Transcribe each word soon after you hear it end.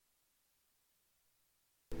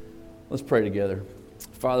Let's pray together.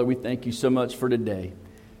 Father, we thank you so much for today.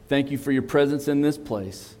 Thank you for your presence in this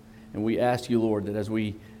place. And we ask you, Lord, that as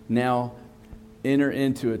we now enter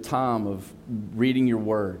into a time of reading your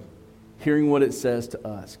word, hearing what it says to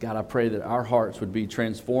us, God, I pray that our hearts would be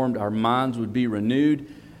transformed, our minds would be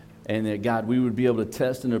renewed, and that, God, we would be able to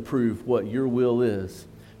test and approve what your will is,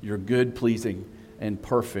 your good, pleasing, and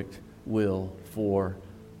perfect will for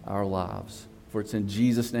our lives. For it's in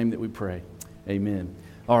Jesus' name that we pray. Amen.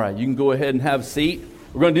 All right, you can go ahead and have a seat.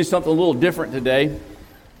 We're going to do something a little different today.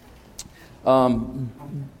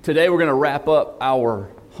 Today we're going to wrap up our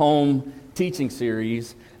home teaching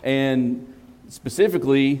series, and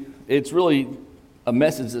specifically, it's really a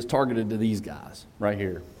message that's targeted to these guys right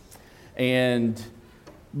here.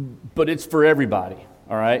 But it's for everybody,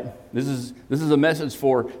 all right? This is a message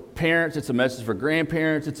for parents, it's a message for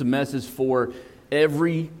grandparents, it's a message for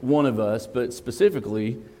every one of us, but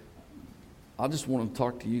specifically, I just want to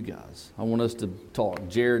talk to you guys. I want us to talk.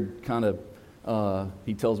 Jared kind of,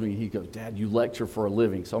 he tells me, he goes, Dad, you lecture for a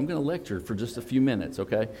living. So I'm going to lecture for just a few minutes,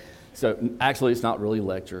 okay? So actually, it's not really a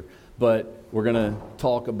lecture, but we're going to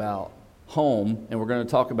talk about home, and we're going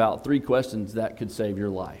to talk about 3 questions that could save your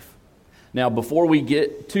life. Now, before we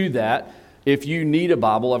get to that, if you need a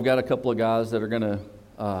Bible, I've got a couple of guys that are going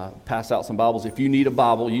to pass out some Bibles. If you need a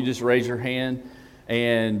Bible, you just raise your hand,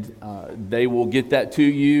 and they will get that to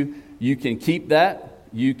you. You can keep that.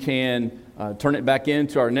 You can turn it back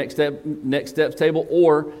into our next steps table.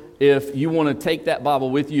 Or if you want to take that Bible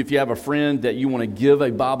with you, if you have a friend that you want to give a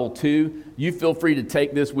Bible to, you feel free to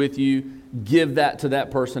take this with you. Give that to that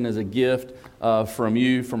person as a gift from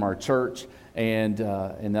you, from our church, and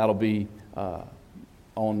that'll be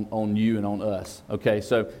on you and on us. Okay,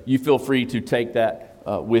 so you feel free to take that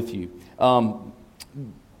with you.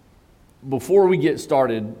 Before we get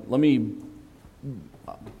started, let me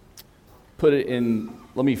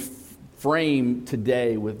frame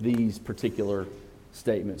today with these particular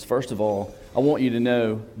statements. First of all, I want you to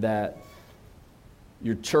know that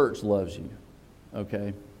your church loves you,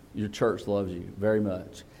 okay? Your church loves you very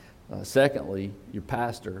much. Secondly, your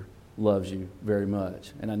pastor loves you very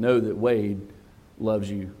much. And I know that Wade loves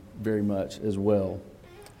you very much as well.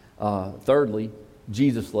 Thirdly,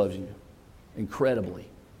 Jesus loves you incredibly,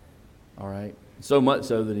 all right? So much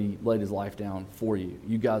so that he laid his life down for you.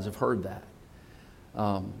 You guys have heard that.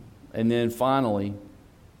 And then finally,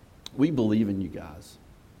 we believe in you guys.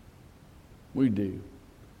 We do.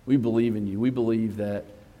 We believe in you. We believe that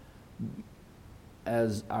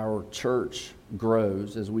as our church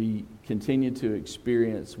grows, as we continue to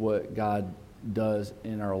experience what God does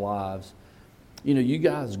in our lives, you know, you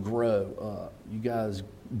guys grow up. You guys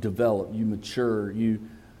develop. You mature. You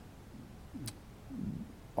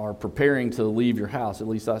are preparing to leave your house. At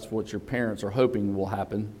least that's what your parents are hoping will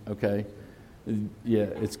happen, okay? Yeah,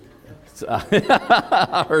 it's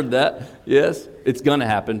I heard that. Yes, it's going to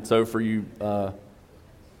happen. So for you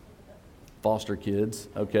foster kids,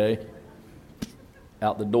 okay,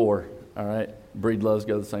 out the door, all right? Breed loves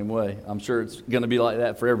go the same way. I'm sure it's going to be like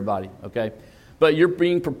that for everybody, okay? But you're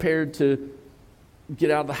being prepared to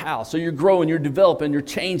get out of the house. So you're growing, you're developing, you're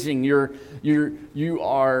changing, you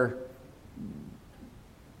are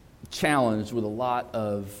challenged with a lot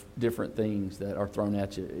of different things that are thrown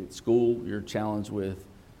at you. At school, you're challenged with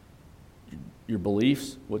your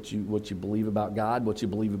beliefs, what you believe about God, what you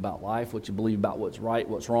believe about life, what you believe about what's right,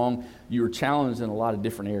 what's wrong. You're challenged in a lot of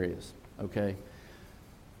different areas, okay?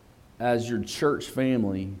 As your church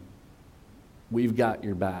family, we've got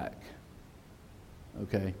your back,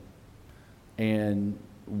 okay? And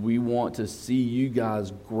we want to see you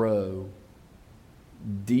guys grow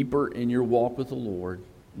deeper in your walk with the Lord.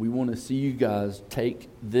 We want to see you guys take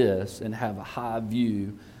this and have a high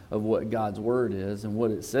view of what God's Word is and what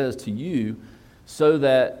it says to you, so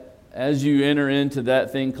that as you enter into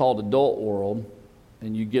that thing called adult world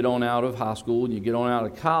and you get on out of high school and you get on out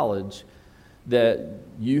of college, that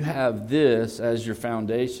you have this as your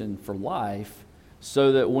foundation for life,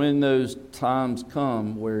 so that when those times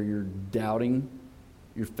come where you're doubting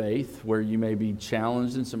your faith, where you may be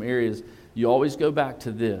challenged in some areas, you always go back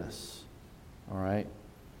to this, all right?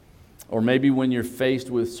 Or maybe when you're faced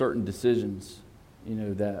with certain decisions, you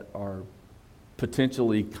know, that are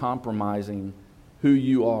potentially compromising who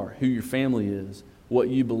you are, who your family is, what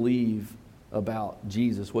you believe about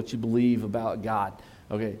Jesus, what you believe about God.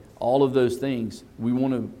 Okay, all of those things, we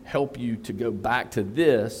want to help you to go back to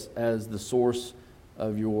this as the source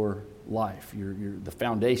of your life, the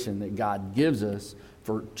foundation that God gives us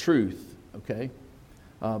for truth, okay?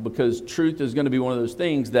 Because truth is going to be one of those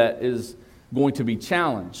things that is going to be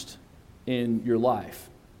challenged in your life,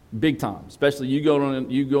 big time. Especially you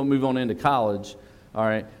go move on into college, all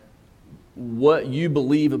right? what you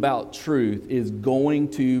believe about truth is going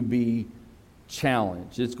to be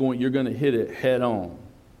challenged. You're going to hit it head on,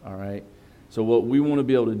 all right? So what we want to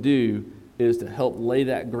be able to do is to help lay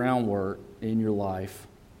that groundwork in your life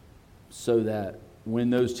so that when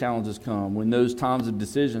those challenges come, when those times of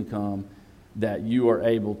decision come, that you are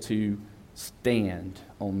able to stand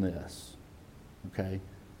on this, okay?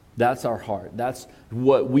 That's our heart. That's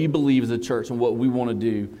what we believe as a church and what we want to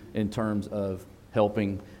do in terms of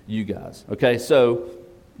helping you guys, okay? So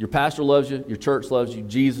your pastor loves you, your church loves you,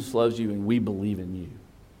 Jesus loves you, and we believe in you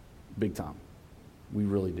big time. We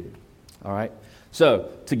really do, all right?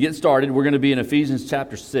 So to get started, we're going to be in Ephesians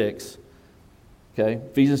chapter 6, okay?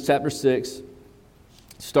 Ephesians chapter 6,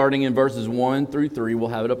 starting in verses 1 through 3. We'll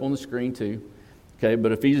have it up on the screen too. Okay,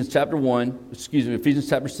 but Ephesians chapter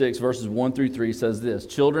 6, verses 1 through 3 says this: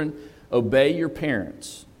 Children, obey your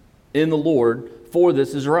parents in the Lord, for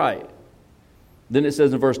this is right. Then it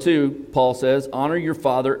says in verse 2, Paul says, honor your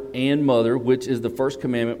father and mother, which is the first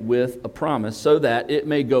commandment with a promise, so that it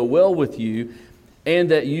may go well with you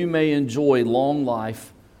and that you may enjoy long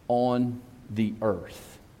life on the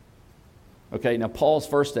earth. Okay, now Paul's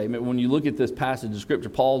first statement, when you look at this passage of Scripture,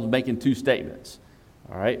 Paul's making two statements.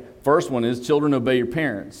 All right, first one is, children, obey your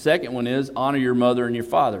parents. Second one is, honor your mother and your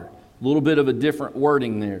father. A little bit of a different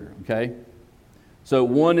wording there, okay? So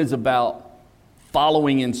one is about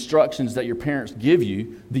following instructions that your parents give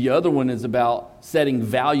you. The other one is about setting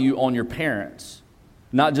value on your parents,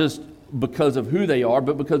 not just because of who they are,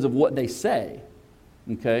 but because of what they say,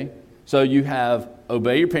 okay? So you have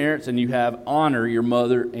obey your parents and you have honor your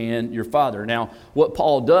mother and your father. Now, what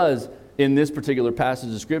Paul does in this particular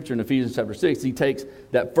passage of Scripture in Ephesians chapter 6, he takes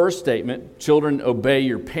that first statement, children, obey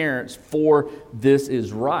your parents, for this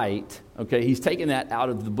is right. Okay, he's taken that out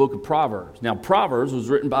of the book of Proverbs. Now, Proverbs was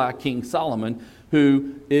written by King Solomon,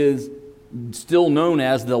 who is still known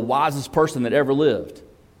as the wisest person that ever lived.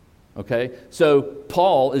 Okay, so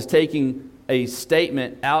Paul is taking a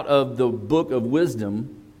statement out of the book of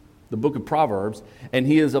wisdom, the book of Proverbs, and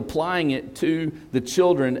he is applying it to the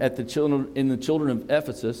children in the children of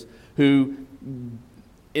Ephesus, who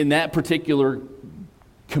in that particular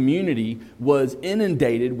community was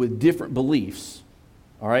inundated with different beliefs,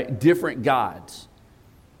 all right, different gods.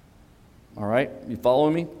 All right, you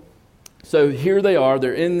following me? So here they are,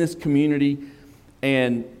 they're in this community,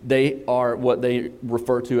 and they are what they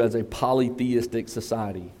refer to as a polytheistic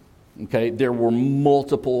society. Okay, there were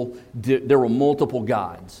multiple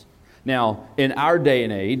gods. Now, in our day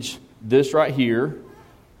and age, this right here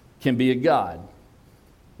can be a god.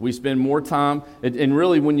 We spend more time, and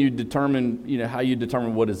really when you determine, how you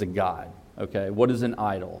determine what is a god, okay, what is an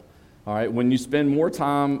idol, all right, when you spend more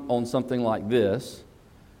time on something like this,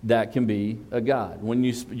 that can be a god. When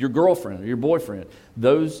your girlfriend or your boyfriend,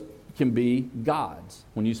 those can be gods.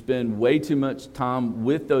 When you spend way too much time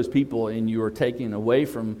with those people and you are taking away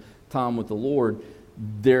from time with the Lord,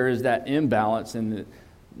 there is that imbalance, and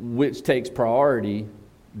which takes priority,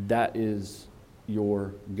 that is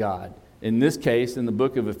your God. In this case, in the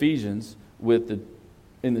book of Ephesians,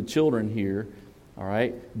 in the children here, all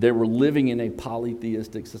right, they were living in a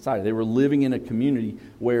polytheistic society. They were living in a community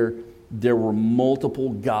where there were multiple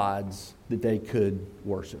gods that they could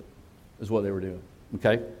worship, is what they were doing,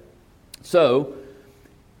 okay? So,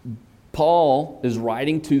 Paul is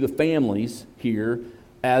writing to the families here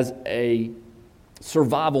as a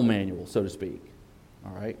survival manual, so to speak,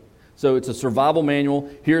 all right? So it's a survival manual.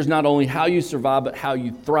 Here's not only how you survive, but how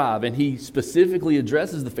you thrive. And he specifically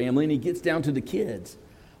addresses the family, and he gets down to the kids.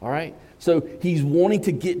 All right? So he's wanting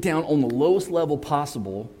to get down on the lowest level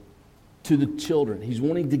possible to the children. He's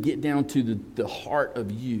wanting to get down to the heart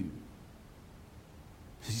of you.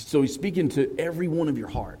 So he's speaking to every one of your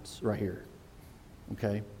hearts right here.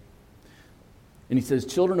 Okay? And he says,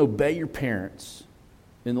 children, obey your parents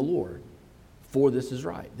in the Lord, for this is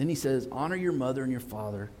right. Then he says, honor your mother and your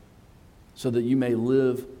father, so that you may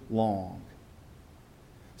live long.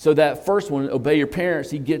 So that first one, obey your parents,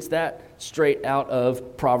 he gets that straight out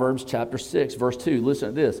of Proverbs chapter 6, verse 2. Listen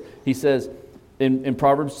to this. He says in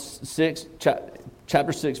Proverbs 6,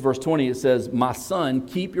 chapter 6, verse 20, it says, my son,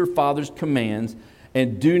 keep your father's commands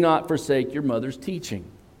and do not forsake your mother's teaching.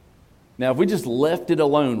 Now, if we just left it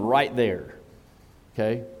alone right there,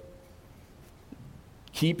 okay?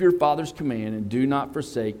 Keep your father's command and do not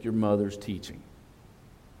forsake your mother's teaching.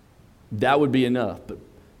 That would be enough. But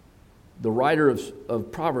the writer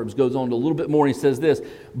of Proverbs goes on to a little bit more, and he says this: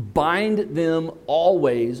 bind them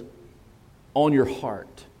always on your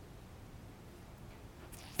heart.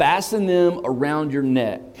 Fasten them around your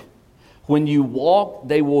neck. When you walk,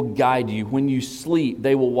 they will guide you. When you sleep,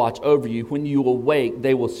 they will watch over you. When you awake,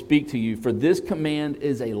 they will speak to you. For this command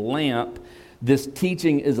is a lamp, This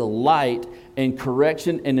teaching is a light, and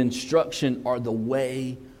correction and instruction are the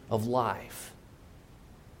way of life.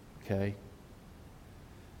 Okay?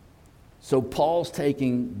 So Paul's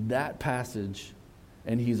taking that passage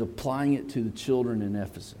and he's applying it to the children in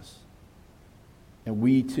Ephesus. And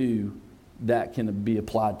we too, that can be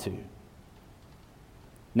applied to.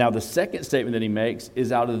 Now the second statement that he makes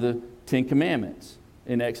is out of the Ten Commandments.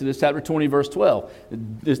 In Exodus chapter 20, verse 12.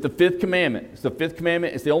 It's the fifth commandment. It's the fifth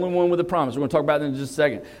commandment. It's the only one with a promise. We're going to talk about it in just a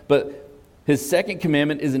second. But his second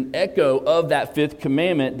commandment is an echo of that fifth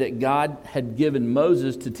commandment that God had given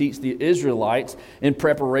Moses to teach the Israelites in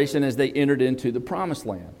preparation as they entered into the promised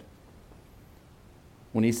land.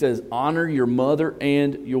 When he says, honor your mother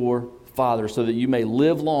and your father so that you may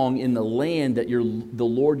live long in the land that the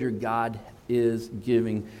Lord your God is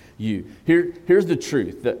giving you. Here's the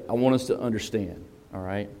truth that I want us to understand. All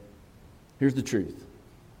right? Here's the truth.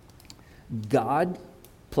 God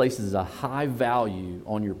places a high value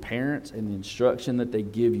on your parents and the instruction that they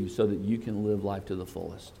give you so that you can live life to the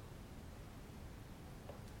fullest.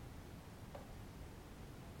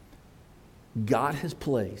 God has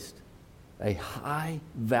placed a high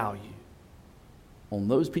value on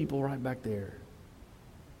those people right back there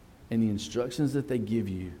and the instructions that they give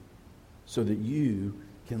you so that you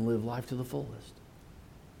can live life to the fullest.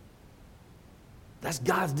 That's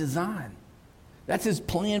God's design. That's His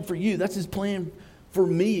plan for you. That's His plan for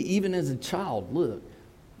me, even as a child. Look,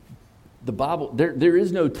 the Bible, there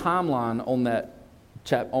is no timeline on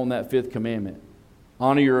that fifth commandment.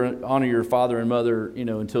 Honor your father and mother,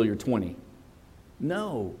 until you're 20.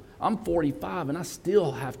 No, I'm 45 and I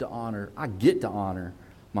still have to I get to honor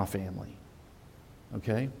my family.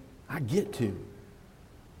 Okay? I get to.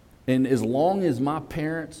 And as long as my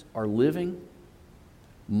parents are living,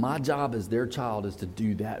 my job as their child is to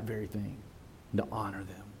do that very thing, to honor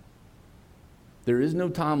them. There is no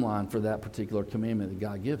timeline for that particular commandment that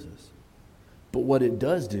God gives us. But what it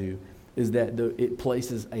does do is that it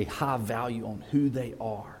places a high value on who they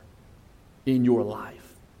are in your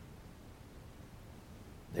life.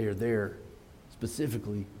 They are there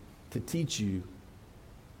specifically to teach you,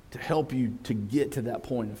 to help you to get to that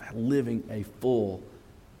point of living a full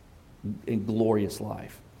and glorious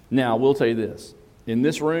life. Now, I will tell you this. In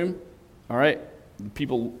this room, all right,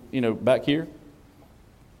 people, back here,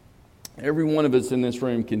 every one of us in this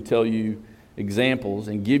room can tell you examples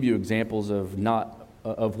and give you examples of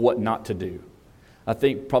what not to do. I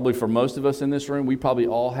think probably for most of us in this room, we probably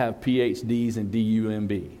all have PhDs in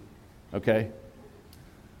DUMB, okay?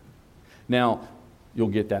 Now, you'll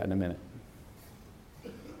get that in a minute.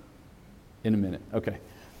 Okay.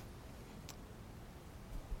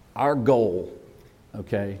 Our goal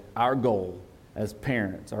as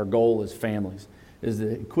parents, our goal as families, is to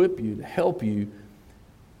equip you, to help you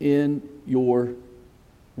in your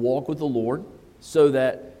walk with the Lord so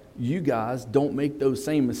that you guys don't make those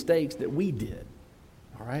same mistakes that we did.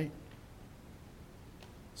 All right?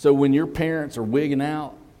 So when your parents are wigging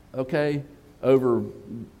out, okay, over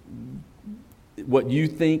what you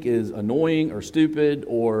think is annoying or stupid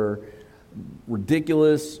or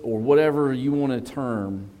ridiculous or whatever you want to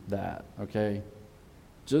term that, okay?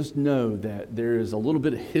 Just know that there is a little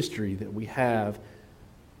bit of history that we have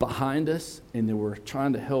behind us and that we're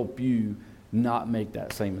trying to help you not make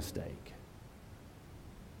that same mistake.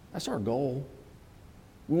 That's our goal.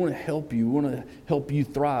 We want to help you. We want to help you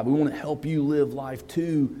thrive. We want to help you live life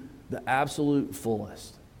to the absolute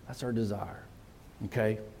fullest. That's our desire,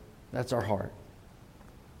 okay? That's our heart.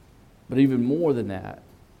 But even more than that,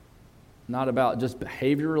 not about just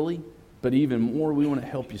behaviorally, but even more, we want to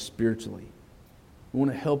help you spiritually. We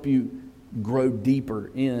want to help you grow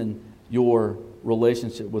deeper in your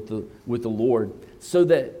relationship with the Lord, so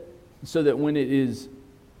that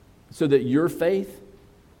your faith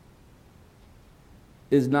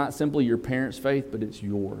is not simply your parents' faith, but it's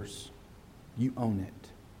yours. You own it.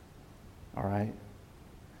 All right?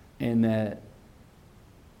 And that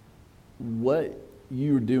what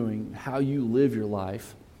you're doing, how you live your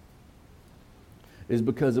life, is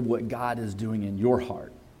because of what God is doing in your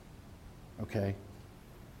heart. Okay?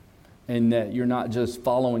 And that you're not just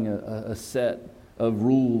following a set of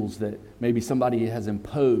rules that maybe somebody has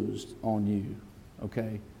imposed on you.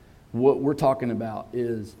 Okay? What we're talking about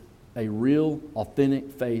is a real, authentic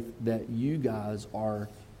faith that you guys are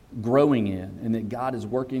growing in, and that God is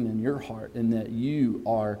working in your heart, and that you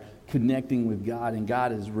are connecting with God, and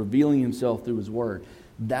God is revealing Himself through His Word.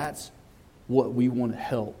 That's what we want to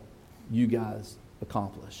help you guys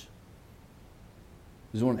accomplish.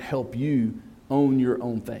 We just want to help you own your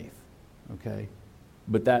own faith, okay?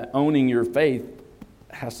 But that owning your faith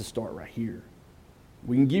has to start right here.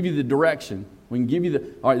 We can give you the direction. We can give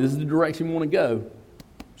you all right, this is the direction we want to go.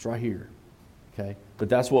 It's right here. Okay? But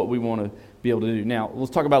that's what we want to be able to do. Now, let's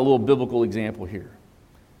talk about a little biblical example here.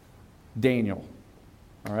 Daniel,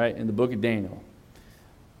 all right, in the book of Daniel,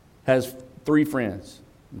 has 3 friends,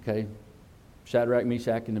 okay? Shadrach,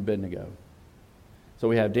 Meshach, and Abednego. So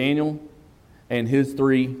we have Daniel and his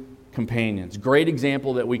 3 companions. Great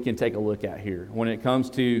example that we can take a look at here when it comes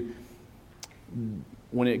to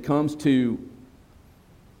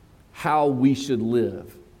how we should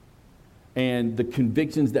live and the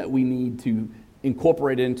convictions that we need to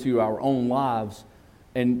incorporate into our own lives,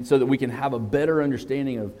 and so that we can have a better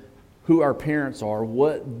understanding of who our parents are,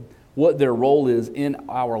 what their role is in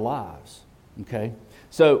our lives. Okay?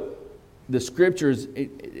 So the scriptures,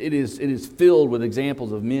 it is filled with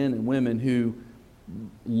examples of men and women who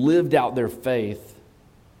lived out their faith.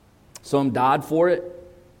 Some died for it,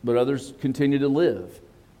 but others continued to live.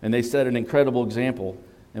 And they set an incredible example.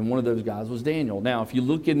 And one of those guys was Daniel. Now, if you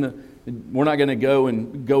look we're not going to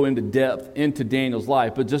go into depth into Daniel's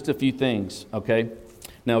life, but just a few things, okay?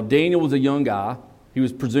 Now, Daniel was a young guy. He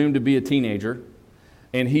was presumed to be a teenager,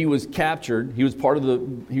 and he was captured. He was part of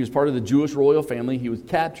the Jewish royal family. He was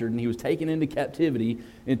captured, and he was taken into captivity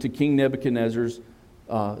into King Nebuchadnezzar's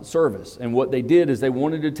service. And what they did is they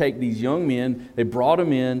wanted to take these young men, they brought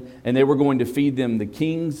them in, and they were going to feed them the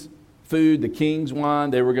king's food, the king's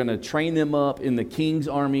wine. They were going to train them up in the king's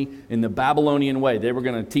army in the Babylonian way. They were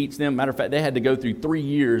going to teach them. Matter of fact, they had to go through 3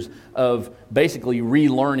 years of basically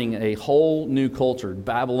relearning a whole new culture.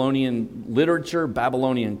 Babylonian literature,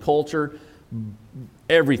 Babylonian culture,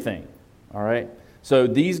 everything. All right? So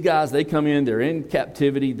these guys, they come in, they're in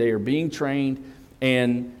captivity, they are being trained,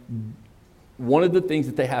 and one of the things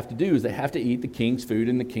that they have to do is they have to eat the king's food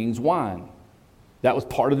and the king's wine. That was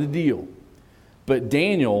part of the deal. But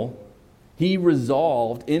Daniel, he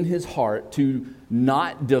resolved in his heart to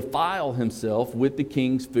not defile himself with the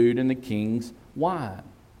king's food and the king's wine.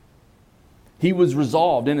 He was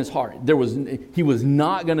resolved in his heart. He was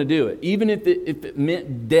not going to do it. Even if it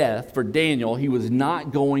meant death for Daniel, he was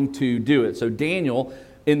not going to do it. So Daniel,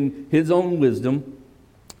 in his own wisdom,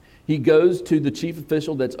 he goes to the chief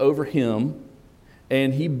official that's over him,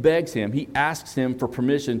 and he begs him, he asks him for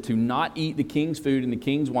permission to not eat the king's food and the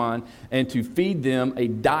king's wine, and to feed them a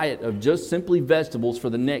diet of just simply vegetables for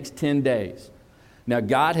the next 10 days. Now,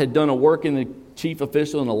 God had done a work in the chief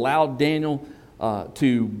official and allowed Daniel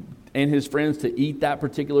and his friends to eat that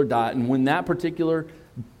particular diet. And when that particular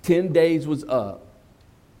 10 days was up,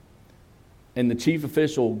 and the chief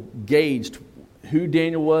official gauged who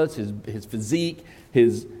Daniel was, his physique,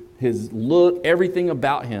 his look, everything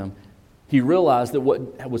about him, he realized that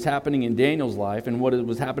what was happening in Daniel's life and what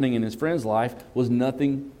was happening in his friend's life was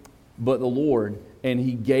nothing but the Lord, and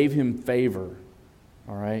he gave him favor.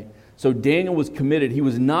 All right? So Daniel was committed. He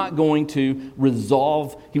was not going to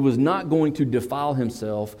defile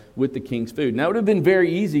himself with the king's food. Now, it would have been very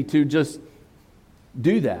easy to just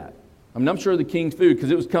do that. I'm sure the king's food, because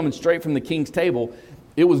it was coming straight from the king's table,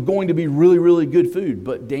 it was going to be really, really good food.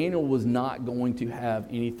 But Daniel was not going to have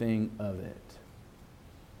anything of it.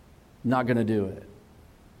 Not going to do it.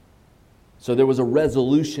 So there was a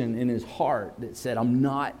resolution in his heart that said, I'm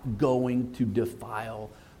not going to defile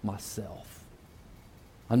myself.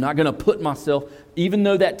 I'm not going to put myself, even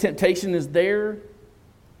though that temptation is there,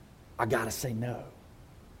 I got to say no.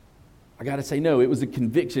 I got to say no. It was a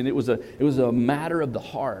conviction. It was a matter of the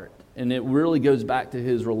heart. And it really goes back to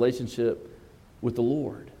his relationship with the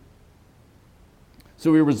Lord.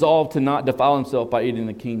 So he resolved to not defile himself by eating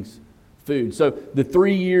the king's food. So the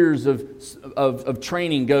 3 years of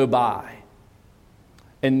training go by.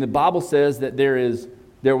 And the Bible says that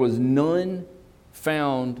there was none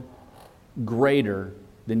found greater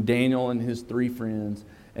than Daniel and his 3 friends,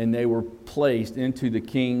 and they were placed into the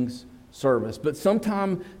king's service. But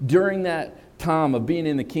sometime during that time of being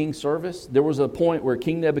in the king's service, there was a point where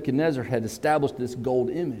King Nebuchadnezzar had established this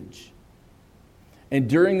gold image. And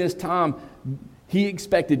during this time, he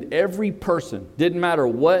expected every person, didn't matter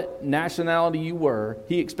what nationality you were,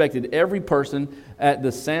 he expected every person at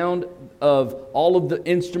the sound of all of the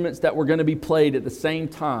instruments that were going to be played at the same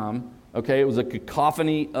time. Okay, it was a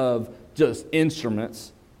cacophony of just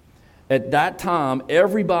instruments. At that time,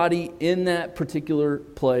 everybody in that particular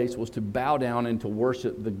place was to bow down and to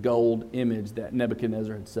worship the gold image that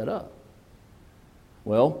Nebuchadnezzar had set up.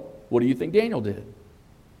 Well, what do you think Daniel did?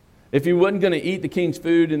 If he wasn't going to eat the king's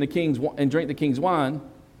food and drink the king's wine,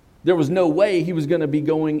 there was no way he was going to be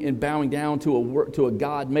going and bowing down to a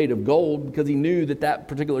god made of gold, because he knew that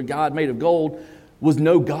particular god made of gold was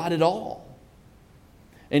no god at all.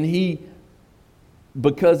 And he,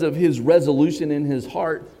 because of his resolution in his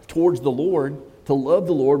heart towards the Lord, to love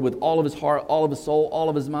the Lord with all of his heart, all of his soul, all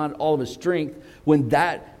of his mind, all of his strength. When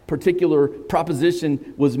that particular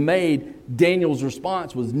proposition was made, Daniel's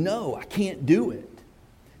response was, no, I can't do it.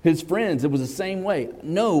 His friends, it was the same way.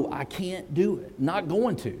 No, I can't do it. Not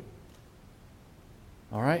going to.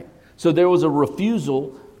 All right? So there was a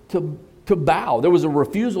refusal to bow. There was a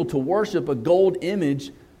refusal to worship a gold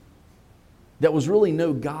image that was really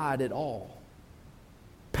no God at all.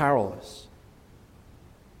 Powerless.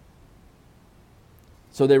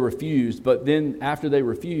 So they refused, but then after they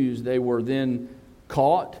refused, they were then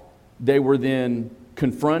caught, they were then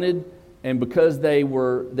confronted, and because they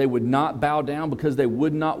would not bow down, because they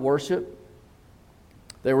would not worship,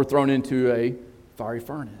 they were thrown into a fiery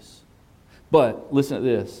furnace. But listen to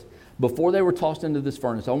this. Before they were tossed into this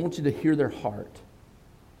furnace, I want you to hear their heart.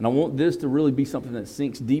 And I want this to really be something that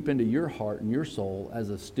sinks deep into your heart and your soul as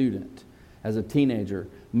a student, as a teenager,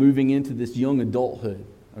 moving into this young adulthood.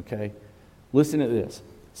 Okay? Listen to this. It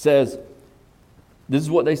says, this is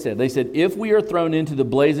what they said. They said, if we are thrown into the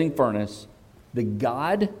blazing furnace, the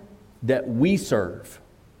God that we serve,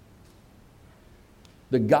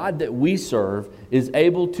 is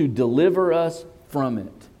able to deliver us from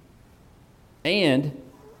it. And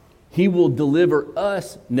he will deliver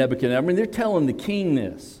us, Nebuchadnezzar. I mean, they're telling the king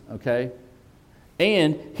this, okay?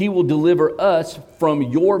 And he will deliver us from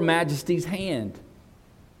your majesty's hand.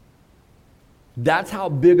 That's how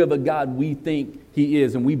big of a God we think he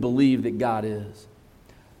is and we believe that God is.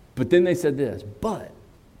 But then they said this, but,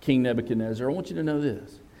 King Nebuchadnezzar, I want you to know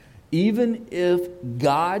this. Even if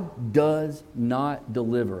God does not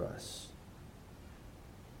deliver us,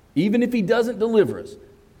 even if he doesn't deliver us,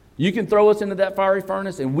 you can throw us into that fiery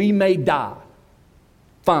furnace and we may die.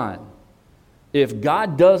 Fine. If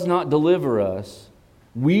God does not deliver us,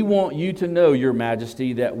 we want you to know, Your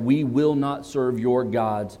Majesty, that we will not serve your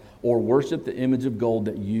gods or worship the image of gold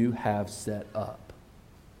that you have set up.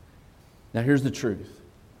 Now here's the truth.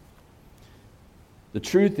 The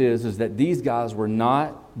truth is that these guys were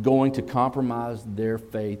not going to compromise their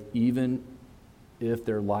faith even if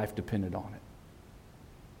their life depended on it.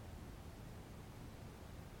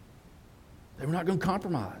 They were not going to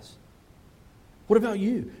compromise. What about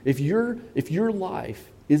you? If your life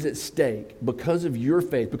is at stake because of your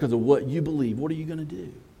faith, because of what you believe, what are you going to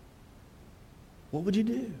do? What would you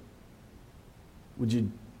do? Would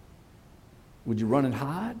you run and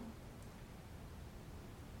hide?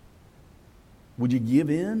 Would you give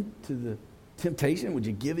in to the temptation? Would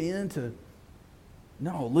you give in to...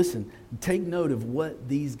 No, listen. Take note of what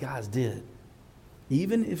these guys did.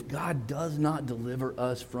 Even if God does not deliver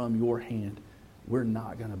us from your hand, we're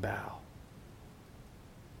not going to bow.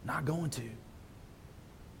 Not going to.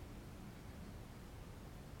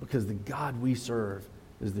 Because the God we serve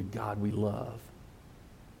is the God we love.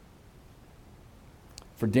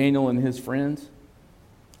 For Daniel and his friends,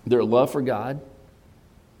 their love for God,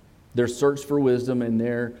 their search for wisdom, and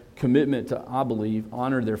their commitment to, I believe,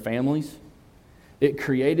 honor their families, it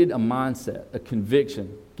created a mindset, a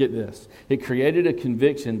conviction. Get this. It created a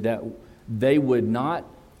conviction that they would not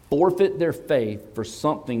forfeit their faith for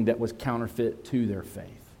something that was counterfeit to their faith.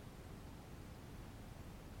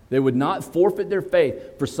 They would not forfeit their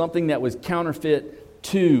faith for something that was counterfeit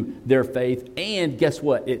to their faith. And guess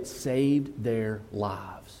what? It saved their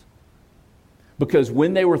lives. Because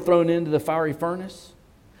when they were thrown into the fiery furnace,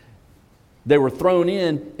 they were thrown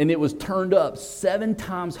in and it was turned up 7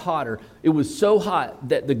 times hotter. It was so hot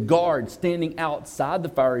that the guard standing outside the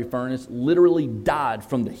fiery furnace literally died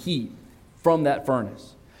from the heat from that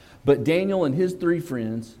furnace. But Daniel and his 3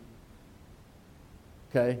 friends,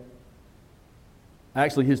 okay,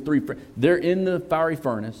 actually his 3 friends, they're in the fiery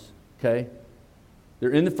furnace, okay? They're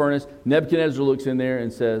in the furnace. Nebuchadnezzar looks in there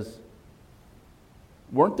and says,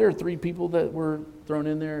 weren't there 3 people that were thrown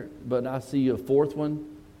in there? But I see a 4th one.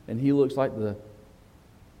 And he looks like the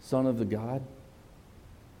son of the God.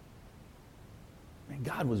 And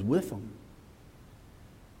God was with them.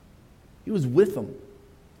 He was with them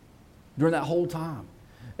during that whole time.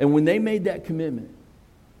 And when they made that commitment,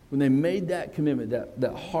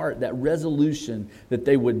 that heart, that resolution that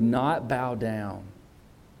they would not bow down,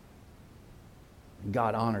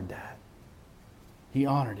 God honored that. He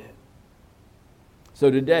honored it.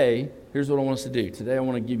 So today, here's what I want us to do. Today I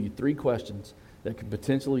want to give you 3 questions that can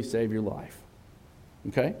potentially save your life.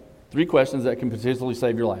 Okay? 3 questions that can potentially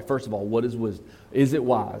save your life. First of all, what is wisdom? Is it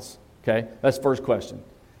wise? Okay? That's the first question.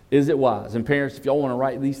 Is it wise? And parents, if y'all want to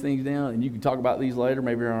write these things down and you can talk about these later,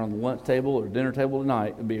 maybe on the lunch table or dinner table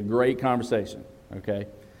tonight, it'd be a great conversation. Okay?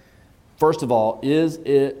 First of all, is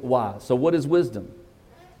it wise? So what is wisdom?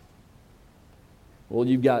 Well,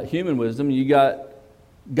 you've got human wisdom, you got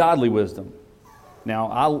godly wisdom.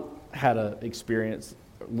 Now, had an experience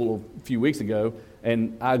a few weeks ago,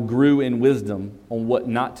 and I grew in wisdom on what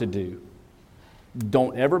not to do.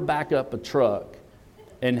 Don't ever back up a truck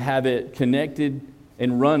and have it connected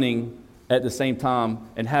and running at the same time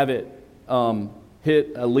and have it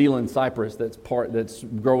hit a Leland cypress that's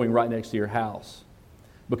growing right next to your house.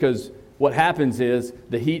 Because what happens is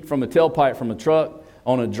the heat from a tailpipe from a truck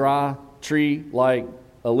on a dry tree like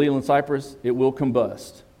a Leland cypress, it will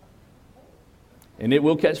combust. And it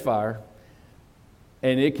will catch fire.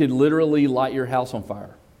 And it could literally light your house on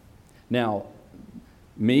fire. Now,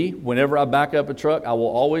 whenever I back up a truck, I will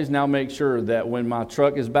always now make sure that when my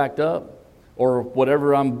truck is backed up or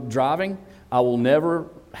whatever I'm driving, I will never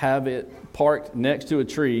have it parked next to a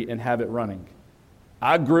tree and have it running.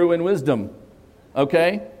 I grew in wisdom.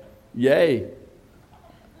 Okay? Yay.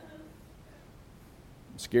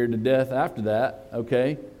 Scared to death after that.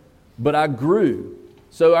 Okay? But I grew.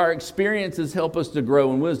 So our experiences help us to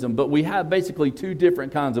grow in wisdom. But we have basically two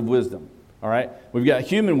different kinds of wisdom. All right? We've got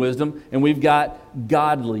human wisdom and we've got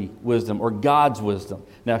godly wisdom or God's wisdom.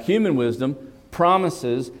 Now, human wisdom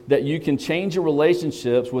promises that you can change your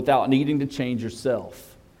relationships without needing to change yourself.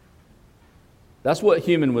 That's what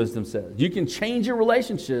human wisdom says. You can change your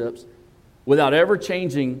relationships without ever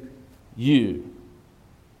changing you.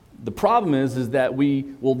 The problem is that we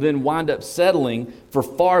will then wind up settling for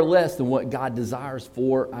far less than what God desires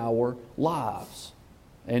for our lives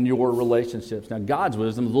and your relationships. Now, God's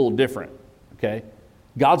wisdom is a little different, okay?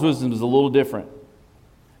 God's wisdom is a little different.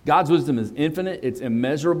 God's wisdom is infinite, it's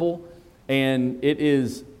immeasurable, and it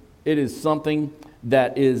is something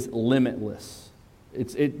that is limitless.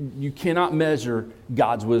 You cannot measure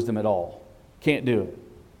God's wisdom at all. Can't do it.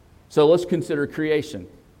 So let's consider creation,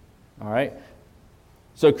 all right?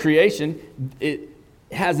 So creation, it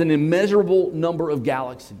has an immeasurable number of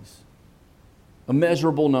galaxies. A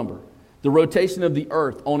measurable number. The rotation of the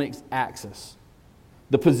earth on its axis.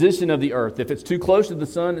 The position of the earth. If it's too close to the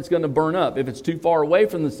sun, it's going to burn up. If it's too far away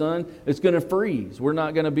from the sun, it's going to freeze.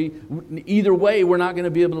 Either way, we're not going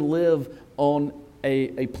to be able to live on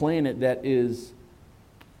a planet that is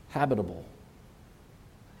habitable.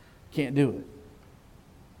 Can't do it.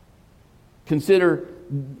 Consider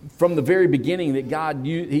from the very beginning that God,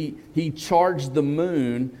 He charged the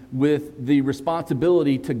moon with the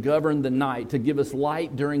responsibility to govern the night, to give us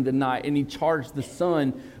light during the night. And He charged the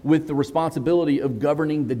sun with the responsibility of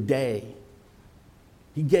governing the day.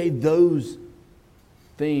 He gave those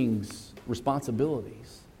things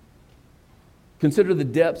responsibilities. Consider the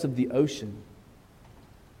depths of the ocean.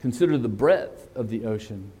 Consider the breadth of the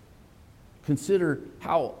ocean. Consider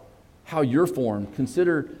how you're formed.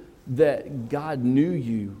 Consider that God knew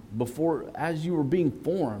you before, as you were being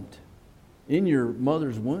formed in your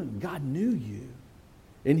mother's womb. God knew you,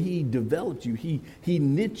 and He developed you. He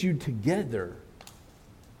knit you together.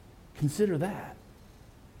 Consider that.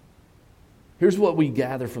 Here's what we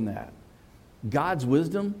gather from that. God's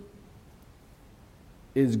wisdom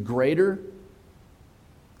is greater,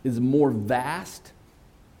 is more vast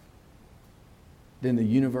than the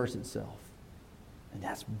universe itself. And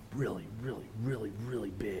that's really, really, really,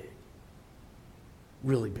 really big.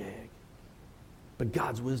 Really big. But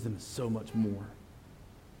God's wisdom is so much more.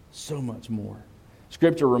 So much more.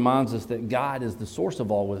 Scripture reminds us that God is the source of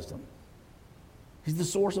all wisdom. He's the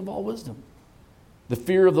source of all wisdom. The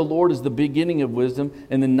fear of the Lord is the beginning of wisdom,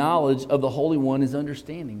 and the knowledge of the Holy One is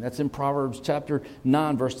understanding. That's in Proverbs chapter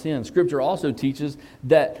 9, verse 10. Scripture also teaches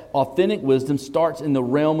that authentic wisdom starts in the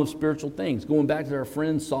realm of spiritual things. Going back to our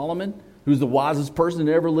friend Solomon, who's the wisest person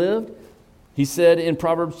that ever lived, he said in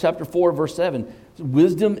Proverbs chapter 4, verse 7,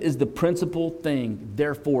 wisdom is the principal thing,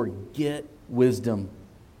 therefore get wisdom.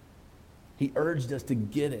 He urged us to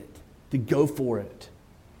get it, to go for it.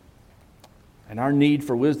 And our need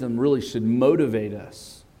for wisdom really should motivate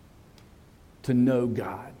us to know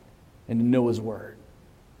God and to know His Word.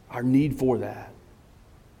 Our need for that.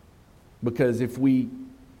 Because if we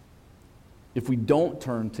don't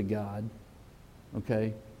turn to God,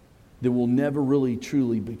 okay, then we'll never really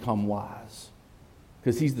truly become wise.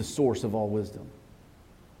 Because He's the source of all wisdom.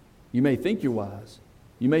 You may think you're wise.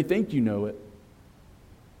 You may think you know it.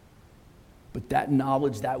 But that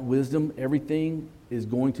knowledge, that wisdom, everything is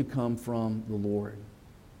going to come from the Lord.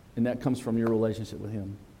 And that comes from your relationship with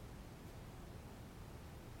Him.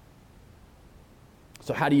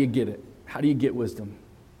 So how do you get it? How do you get wisdom?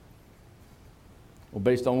 Well,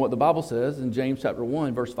 based on what the Bible says in James chapter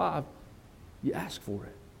 1, verse 5, you ask for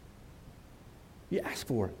it. You ask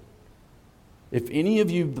for it. If any of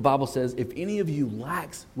you, the Bible says, if any of you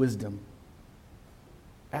lacks wisdom,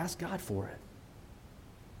 ask God for it.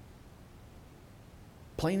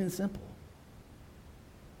 Plain and simple.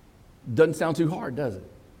 Doesn't sound too hard, does it?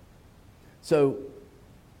 So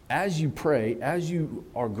as you pray, as you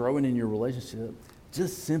are growing in your relationship,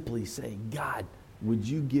 just simply say, God, would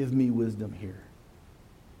you give me wisdom here?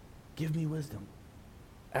 Give me wisdom.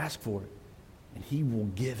 Ask for it. And he will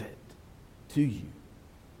give it to you.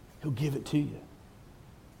 He'll give it to you.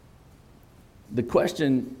 The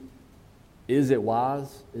question, is it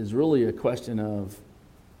wise, is really a question of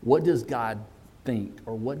what does God think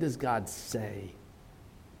or what does God say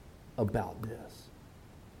about this?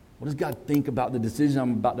 What does God think about the decision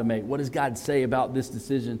I'm about to make? What does God say about this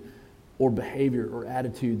decision or behavior or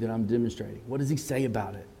attitude that I'm demonstrating? What does he say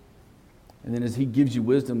about it? And then as he gives you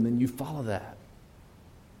wisdom, then you follow that.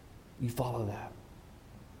 You follow that.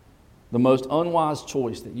 The most unwise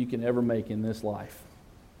choice that you can ever make in this life.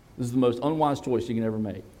 This is the most unwise choice you can ever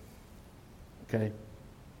make. Okay?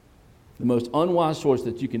 The most unwise choice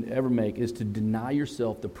that you can ever make is to deny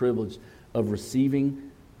yourself the privilege of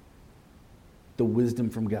receiving the wisdom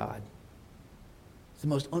from God. It's the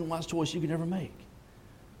most unwise choice you can ever make.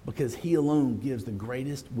 Because he alone gives the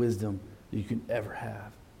greatest wisdom that you can ever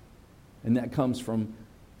have. And that comes from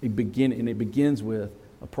it begins with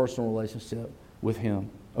a personal relationship with him.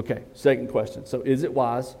 Okay, second question. So is it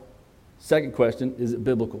wise? Second question, is it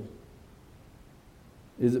biblical?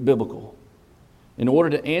 Is it biblical? In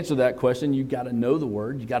order to answer that question, you've got to know the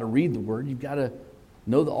Word, you've got to read the Word, you've got to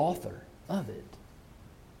know the author of it.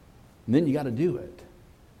 And then you got to do it.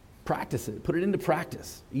 Practice it. Put it into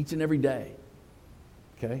practice each and every day.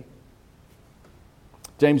 Okay?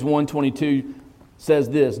 James 1:22 says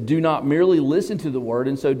this, do not merely listen to the Word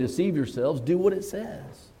and so deceive yourselves. Do what it says.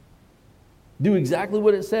 Do exactly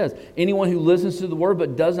what it says. Anyone who listens to the Word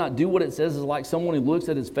but does not do what it says is like someone who looks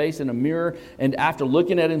at his face in a mirror and after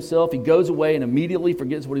looking at himself, he goes away and immediately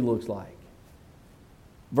forgets what he looks like.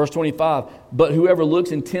 Verse 25, but whoever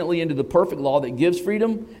looks intently into the perfect law that gives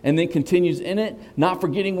freedom and then continues in it, not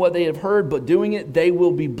forgetting what they have heard but doing it, they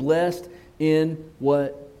will be blessed in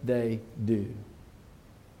what they do.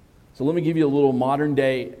 So let me give you a little modern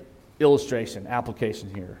day illustration,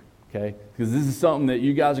 application here, okay? Because this is something that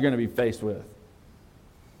you guys are going to be faced with.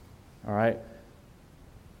 All right?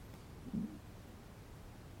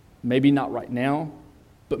 Maybe not right now,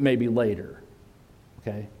 but maybe later,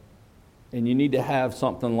 okay? And you need to have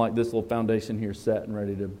something like this little foundation here set and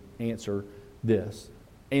ready to answer this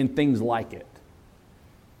and things like it.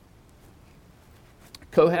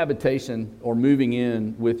 Cohabitation or moving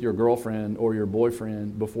in with your girlfriend or your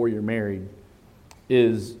boyfriend before you're married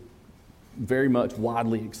is very much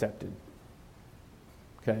widely accepted.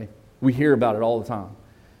 Okay? We hear about it all the time.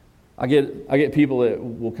 I get people that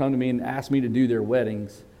will come to me and ask me to do their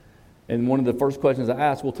weddings, and one of the first questions I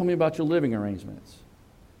ask, well, tell me about your living arrangements.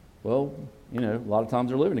 Well, a lot of times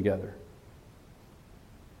they're living together.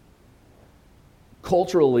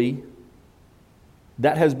 Culturally,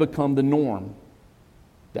 that has become the norm.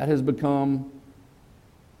 That has become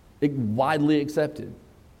widely accepted.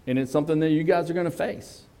 And it's something that you guys are going to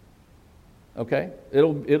face. Okay?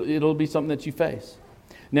 It'll be something that you face.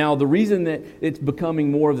 Now, the reason that it's becoming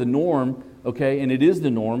more of the norm, okay, and it is the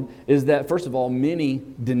norm, is that, first of all, many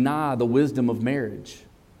deny the wisdom of marriage.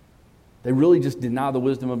 They really just deny the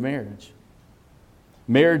wisdom of marriage.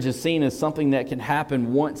 Marriage is seen as something that can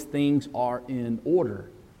happen once things are in order.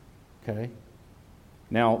 Okay?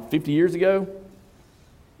 Now, 50 years ago,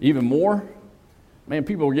 even more, man,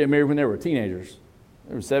 people were getting married when they were teenagers.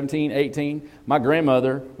 They were 17, 18. My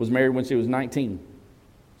grandmother was married when she was 19.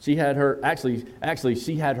 She had her, actually,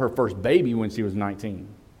 she had her first baby when she was 19.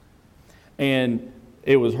 And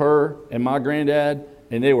it was her and my granddad,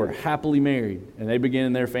 and they were happily married, and they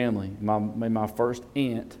began their family. My first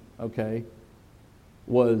aunt, okay,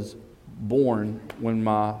 was born when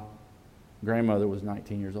my grandmother was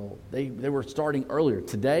 19 years old. They were starting earlier.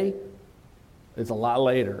 Today, it's a lot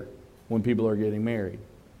later when people are getting married.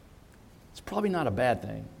 It's probably not a bad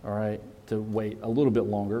thing, all right, to wait a little bit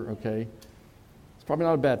longer, okay? It's probably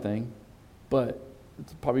not a bad thing, but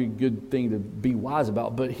it's probably a good thing to be wise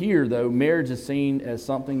about. But here, though, marriage is seen as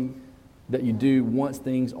something that you do once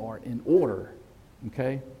things are in order,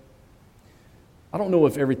 okay? I don't know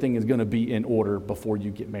if everything is going to be in order before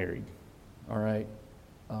you get married, all right?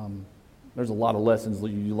 There's a lot of lessons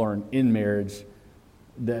that you learn in marriage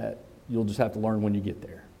that you'll just have to learn when you get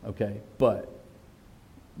there, okay? But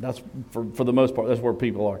that's, for the most part, that's where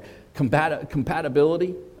people are.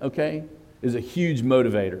 Compatibility, okay, is a huge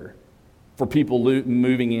motivator for people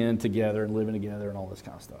moving in together and living together and all this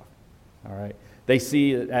kind of stuff, all right? They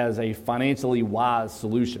see it as a financially wise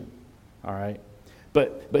solution, all right?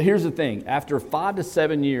 But here's the thing. After 5 to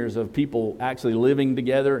 7 years of people actually living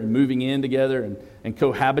together and moving in together and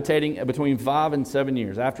cohabitating, between 5 and 7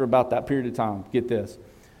 years, after about that period of time, get this,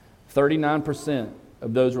 39%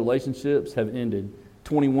 of those relationships have ended.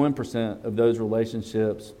 21% of those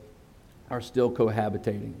relationships are still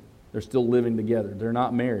cohabitating. They're still living together. They're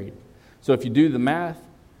not married. So if you do the math,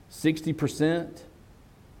 60%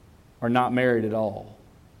 are not married at all.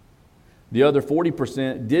 The other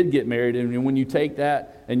 40% did get married, and when you take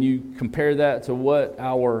that and you compare that to what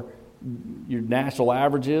your national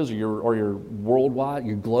average is, or your worldwide,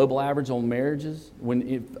 your global average on marriages,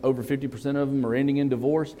 if over 50% of them are ending in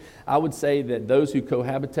divorce, I would say that those who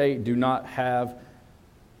cohabitate do not have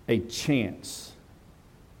a chance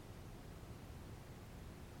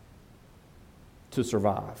to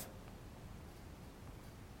survive.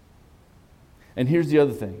 And here's the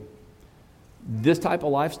other thing. This type of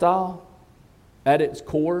lifestyle, at its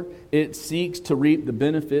core, it seeks to reap the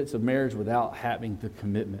benefits of marriage without having the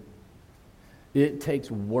commitment. It takes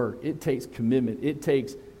work. It takes commitment. It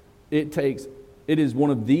is one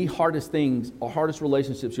of the hardest things, or hardest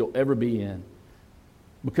relationships you'll ever be in.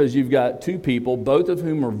 Because you've got two people, both of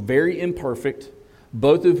whom are very imperfect,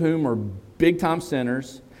 both of whom are big-time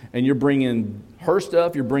sinners, and you're bringing her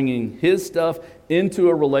stuff, you're bringing his stuff into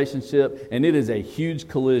a relationship, and it is a huge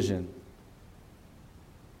collision.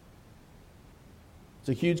 It's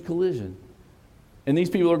a huge collision. And these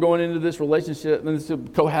people are going into this relationship, and this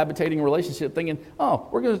cohabitating relationship, thinking, oh,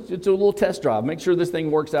 we're going to do a little test drive, make sure this thing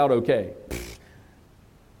works out okay.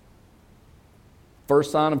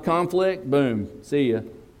 First sign of conflict, boom, see ya.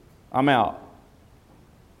 I'm out.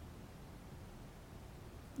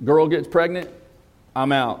 Girl gets pregnant,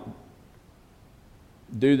 I'm out.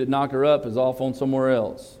 Dude that knocked her up is off on somewhere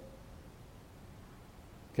else.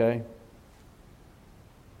 Okay?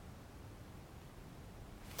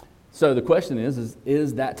 So the question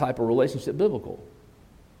is that type of relationship biblical?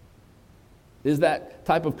 Is that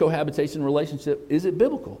type of cohabitation relationship, is it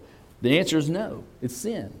biblical? The answer is no. It's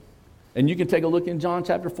sin. And you can take a look in John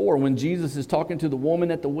chapter 4 when Jesus is talking to the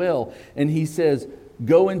woman at the well, and he says,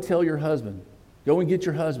 go and tell your husband. Go and get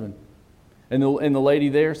your husband. And the lady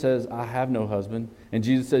there says, I have no husband. And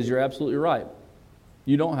Jesus says, you're absolutely right.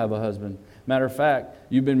 You don't have a husband. Matter of fact,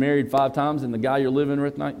 you've been married 5 times, and the guy you're living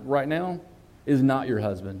with right now is not your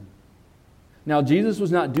husband. Now, Jesus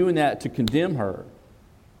was not doing that to condemn her.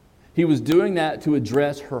 He was doing that to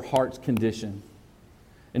address her heart's condition.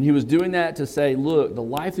 And he was doing that to say, look, the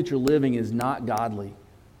life that you're living is not godly.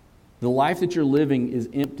 The life that you're living is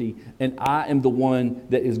empty, and I am the one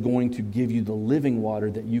that is going to give you the living water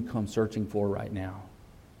that you come searching for right now.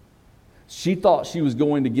 She thought she was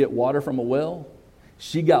going to get water from a well.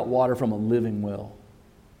 She got water from a living well.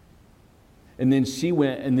 And then she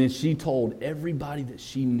went and then she told everybody that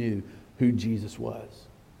she knew who Jesus was.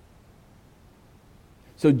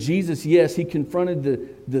 So Jesus, yes, he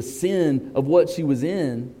confronted the sin of what she was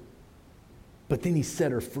in, but then he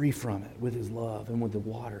set her free from it with his love and with the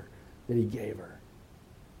water that he gave her.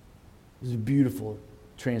 It was a beautiful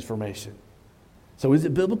transformation. So is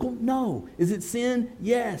it biblical? No. Is it sin?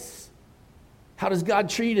 Yes. How does God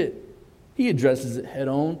treat it? He addresses it head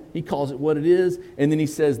on. He calls it what it is, and then he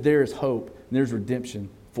says there is hope and there's redemption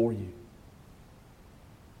for you.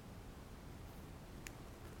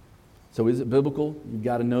 So is it biblical? You've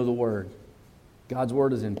got to know the Word. God's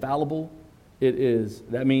Word is infallible.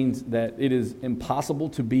 That means that it is impossible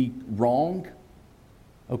to be wrong.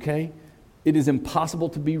 Okay? It is impossible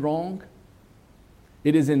to be wrong.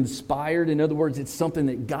 It is inspired. In other words, it's something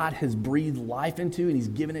that God has breathed life into, and he's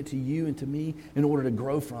given it to you and to me in order to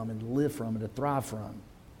grow from and to live from and to thrive from.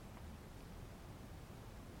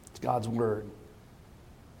 It's God's Word.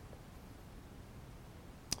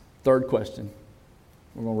 Third question.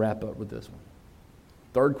 We're going to wrap up with this one.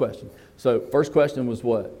 Third question. So first question was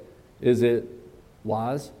what? Is it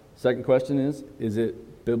wise? Second question is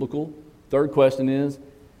it biblical? Third question is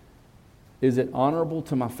it honorable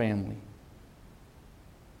to my family?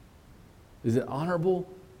 Is it honorable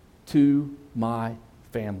to my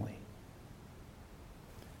family?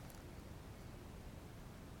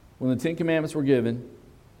 When the 10 Commandments were given,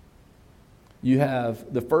 you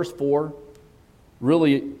have the first four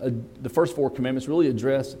commandments really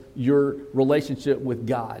address your relationship with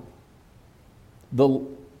God. The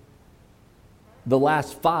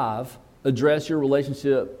last 5 address your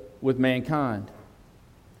relationship with mankind.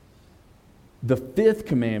 The 5th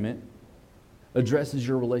commandment addresses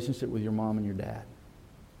your relationship with your mom and your dad.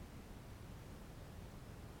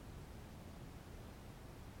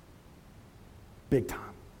 Big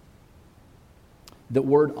time. The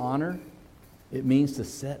word honor, it means to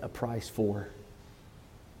set a price for.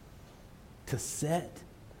 To set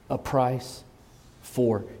a price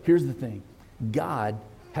for. Here's the thing. God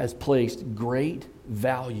has placed great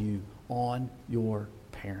value on your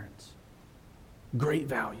parents. Great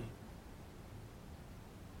value.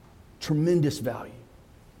 Tremendous value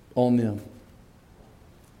on them.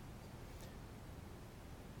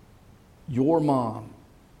 Your mom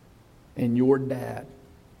and your dad,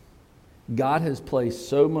 God has placed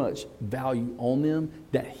so much value on them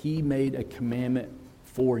that He made a commandment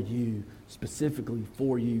for you, specifically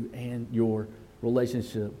for you and your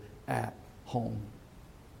relationship at home.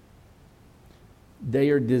 They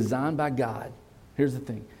are designed by God. Here's the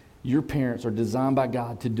thing. Your parents are designed by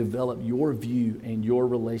God to develop your view and your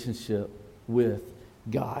relationship with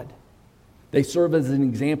God. They serve as an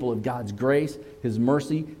example of God's grace, His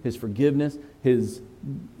mercy, His forgiveness,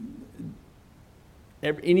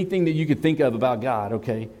 anything that you could think of about God,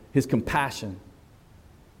 okay? His compassion,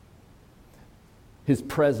 His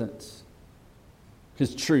presence,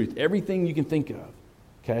 His truth, everything you can think of,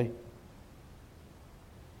 okay?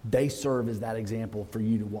 They serve as that example for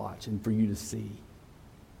you to watch and for you to see.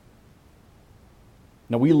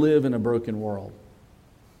 Now, we live in a broken world,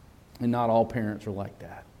 and not all parents are like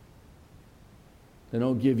that. They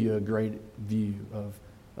don't give you a great view of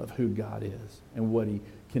who God is and what He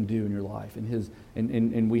can do in your life.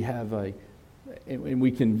 And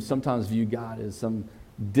we can sometimes view God as some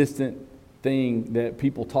distant thing that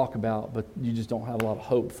people talk about, but you just don't have a lot of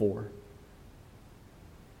hope for.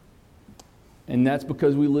 And that's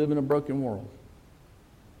because we live in a broken world.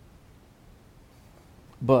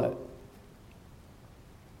 But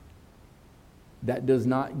that does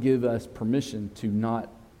not give us permission to not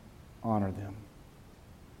honor them.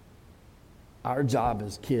 Our job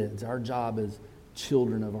as kids, our job as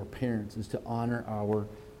children of our parents is to honor our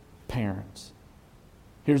parents.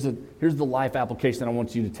 Here's the life application I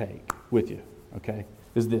want you to take with you, okay,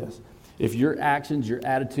 is this. If your actions, your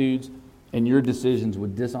attitudes, and your decisions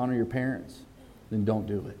would dishonor your parents, then don't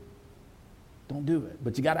do it. Don't do it.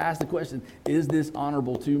 But you got to ask the question, is this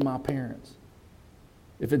honorable to my parents?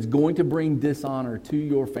 If it's going to bring dishonor to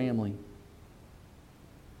your family,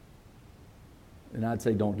 then I'd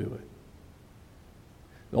say don't do it.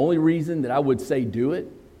 The only reason that I would say do it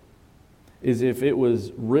is if it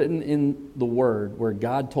was written in the Word where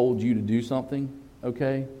God told you to do something,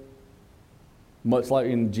 okay? Much like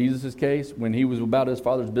in Jesus' case, when he was about his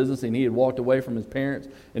father's business and he had walked away from his parents,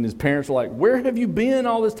 and his parents were like, "Where have you been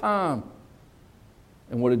all this time?"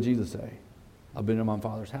 And what did Jesus say? "I've been in my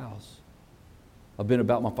Father's house. I've been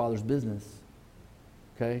about my Father's business."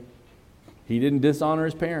 Okay? He didn't dishonor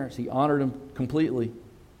his parents. He honored them completely.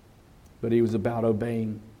 But he was about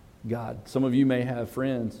obeying God. Some of you may have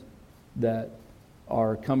friends that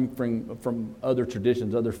are coming from other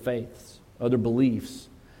traditions, other faiths, other beliefs.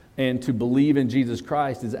 And to believe in Jesus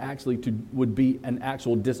Christ is actually would be an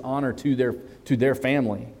actual dishonor to their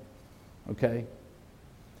family. Okay?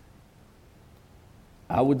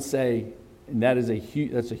 I would say, and that's a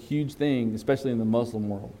huge thing, especially in the Muslim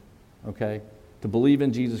world. Okay? To believe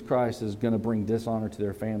in Jesus Christ is going to bring dishonor to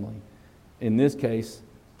their family. In this case,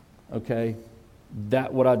 okay,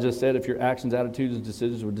 that what I just said, if your actions, attitudes, and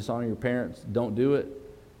decisions would dishonor your parents, don't do it,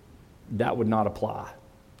 that would not apply.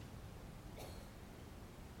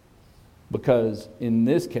 Because in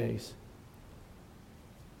this case,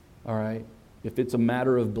 all right, if it's a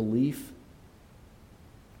matter of belief,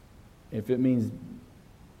 if it means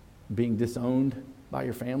being disowned by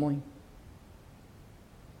your family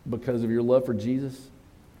because of your love for Jesus,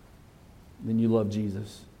 then you love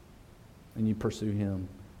Jesus and you pursue Him.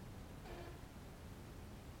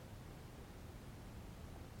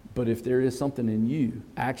 But if there is something in you,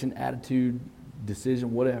 action, attitude,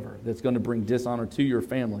 decision, whatever, that's going to bring dishonor to your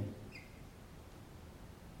family,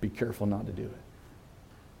 be careful not to do it.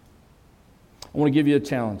 I want to give you a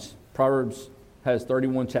challenge. Proverbs has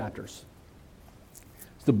 31 chapters.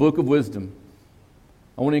 It's the book of wisdom.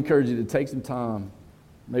 I want to encourage you to take some time,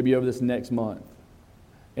 maybe over this next month,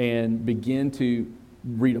 and begin to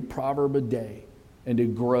read a proverb a day and to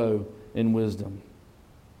grow in wisdom.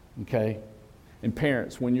 Okay? And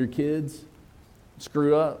parents, when your kids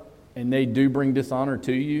screw up and they do bring dishonor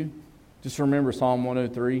to you, just remember Psalm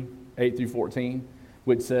 103, 8 through 14,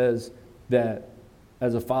 which says that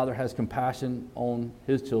as a father has compassion on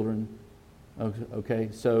his children, okay,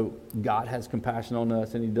 so God has compassion on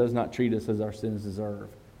us, and He does not treat us as our sins deserve.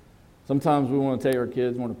 Sometimes we want to take our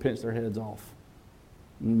kids, want to pinch their heads off,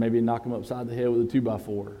 and maybe knock them upside the head with a 2x4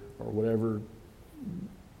 or whatever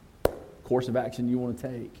course of action you want to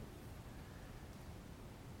take.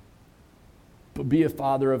 But be a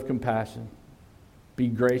father of compassion. Be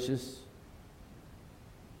gracious.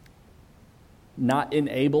 Not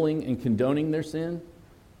enabling and condoning their sin,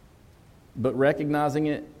 but recognizing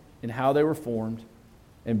it in how they were formed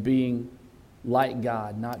and being like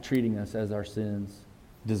God, not treating us as our sins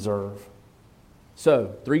deserve.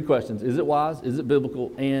 So, 3 questions. Is it wise? Is it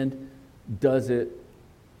biblical? And Does it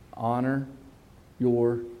honor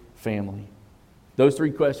your family? Those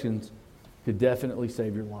three questions could definitely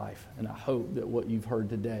save your life. And I hope that what you've heard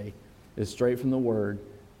today is straight from the Word,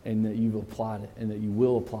 and that you've applied it, and that you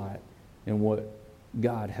will apply it in what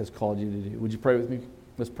God has called you to do. Would you pray with me?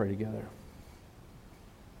 Let's pray together.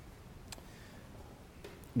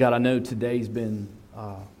 God, I know today's been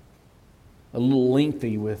a little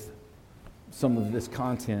lengthy with some of this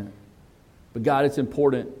content. But God, it's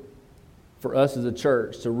important for us as a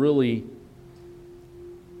church to really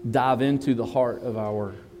dive into the heart of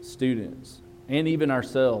our students and even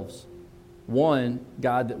ourselves. One,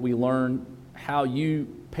 God, that we learn how you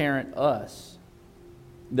parent us,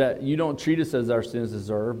 that you don't treat us as our sins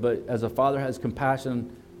deserve, but as a father has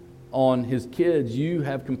compassion on his kids, you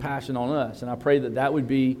have compassion on us. And I pray that that would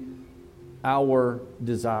be our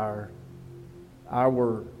desire,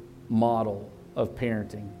 our model of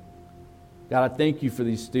parenting. God, I thank you for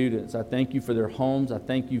these students. I thank you for their homes. I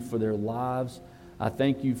thank you for their lives. I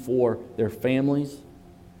thank you for their families.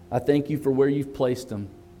 I thank you for where you've placed them.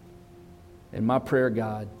 And my prayer,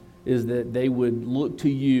 God, is that they would look to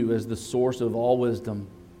you as the source of all wisdom.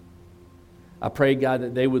 I pray, God,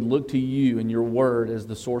 that they would look to you and your word as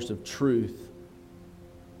the source of truth.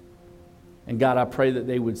 And God, I pray that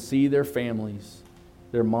they would see their families,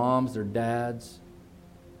 their moms, their dads,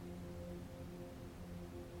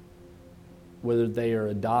 whether they are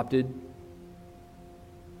adopted,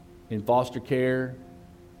 in foster care,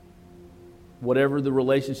 whatever the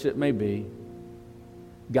relationship may be,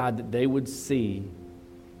 God, that they would see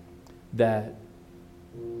that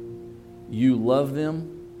you love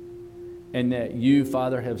them and that you,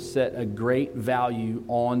 Father, have set a great value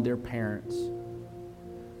on their parents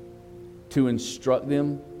to instruct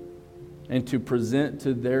them and to present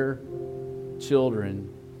to their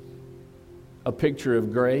children a picture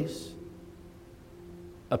of grace,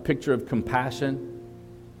 a picture of compassion,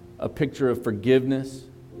 a picture of forgiveness,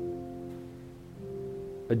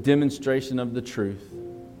 a demonstration of the truth.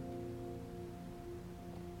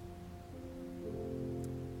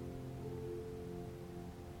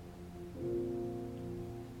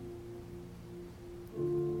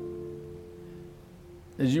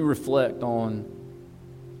 As you reflect on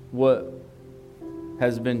what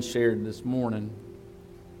has been shared this morning,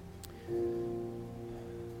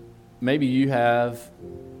 maybe you have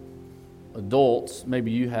adults,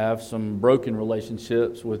 maybe you have some broken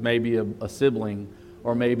relationships with maybe a sibling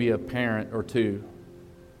or maybe a parent or two.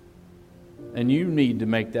 And you need to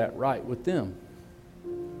make that right with them.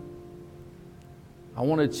 I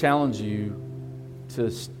want to challenge you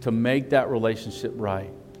to make that relationship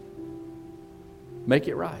right. Make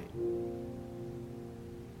it right.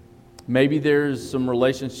 Maybe there's some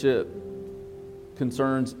relationship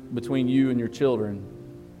concerns between you and your children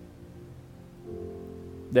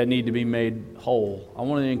that need to be made whole. I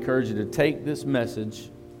want to encourage you to take this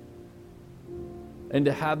message and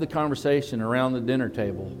to have the conversation around the dinner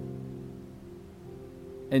table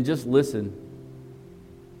and just listen.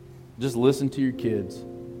 Just listen to your kids.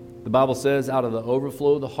 The Bible says, out of the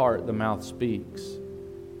overflow of the heart, the mouth speaks.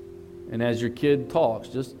 And as your kid talks,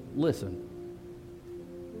 just listen.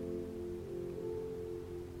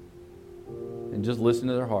 And just listen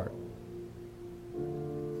to their heart.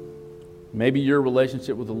 Maybe your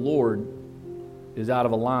relationship with the Lord is out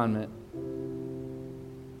of alignment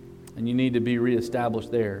and you need to be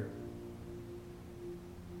reestablished there.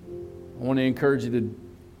 I want to encourage you to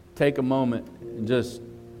take a moment and just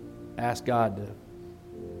ask God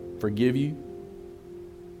to forgive you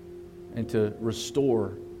and to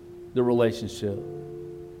restore the relationship.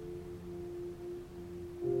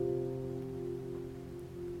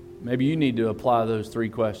 Maybe you need to apply those three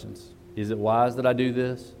questions. Is it wise that I do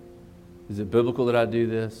this? Is it biblical that I do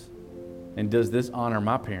this? And does this honor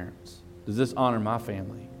my parents? Does this honor my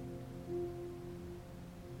family?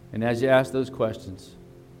 And as you ask those questions,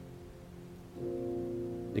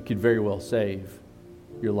 it could very well save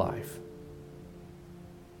your life.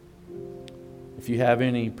 If you have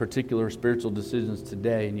any particular spiritual decisions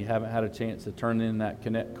today and you haven't had a chance to turn in that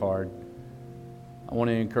Connect card, I want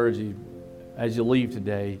to encourage you, as you leave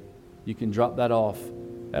today, you can drop that off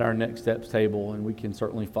at our Next Steps table and we can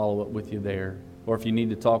certainly follow up with you there. Or if you need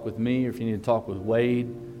to talk with me or if you need to talk with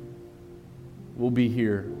Wade, we'll be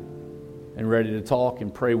here and ready to talk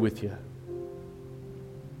and pray with you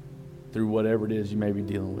through whatever it is you may be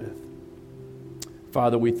dealing with.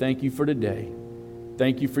 Father, we thank you for today.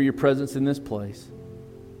 Thank you for your presence in this place.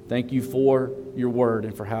 Thank you for your word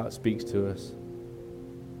and for how it speaks to us.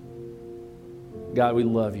 God, we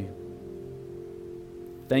love you.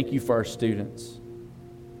 Thank you for our students.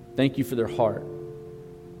 Thank you for their heart.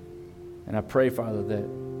 And I pray, Father, that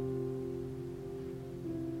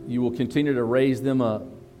you will continue to raise them up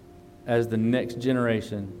as the next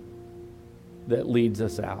generation that leads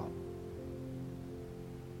us out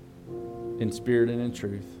in spirit and in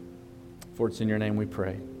truth. For it's in your name we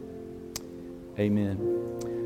pray. Amen.